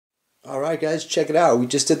Alright guys, check it out. We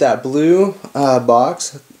just did that blue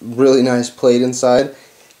box, really nice plate inside,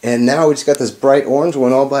 and now we just got this bright orange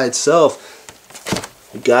one all by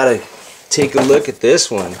itself. We gotta take a look at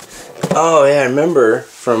this one. Oh yeah, I remember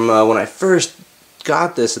from when I first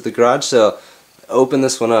got this at the garage sale. Open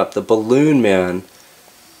this one up, the Balloon Man.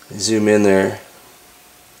 Zoom in there.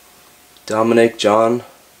 Dominic John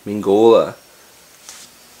Mingola.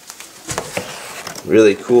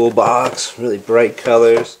 Really cool box, really bright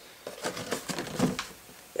colors.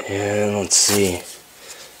 And let's see.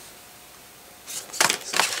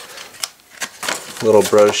 Little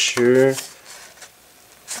brochure.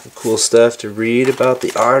 Cool stuff to read about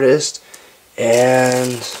the artist.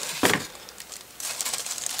 And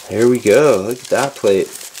here we go. Look at that plate.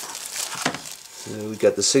 So we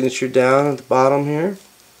got the signature down at the bottom here.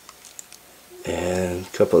 And a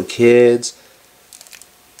couple of kids.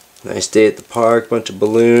 Nice day at the park. Bunch of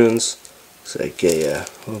balloons. Looks like a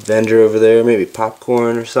little vendor over there. Maybe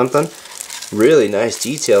popcorn or something. Really nice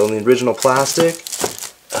detail in the original plastic.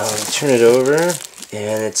 Turn it over.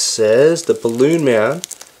 And it says the Balloon Man.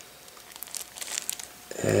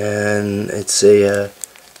 And it's a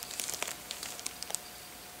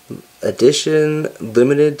edition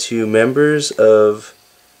limited to members of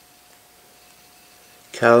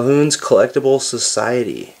Calhoun's Collectible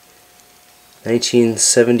Society,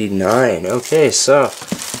 1979. Okay, so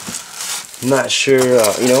I'm not sure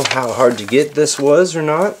how hard to get this was or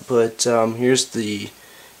not, but here's the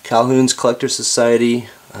Calhoun's Collector Society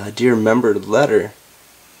dear member letter.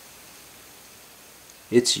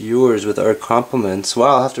 It's yours with our compliments.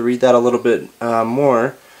 Well, I'll have to read that a little bit a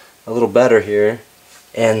little better here,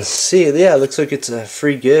 and see. Yeah, it looks like it's a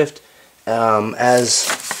free gift as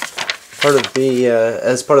part of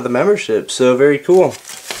the membership. So very cool.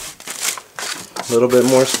 A little bit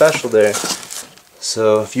more special there.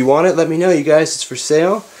 So if you want it, let me know, you guys. It's for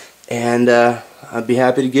sale, and I'd be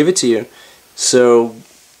happy to give it to you. So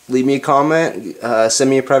leave me a comment, send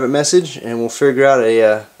me a private message, and we'll figure out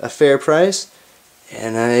a fair price.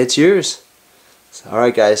 And it's yours.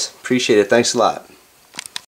 Alright guys, appreciate it. Thanks a lot.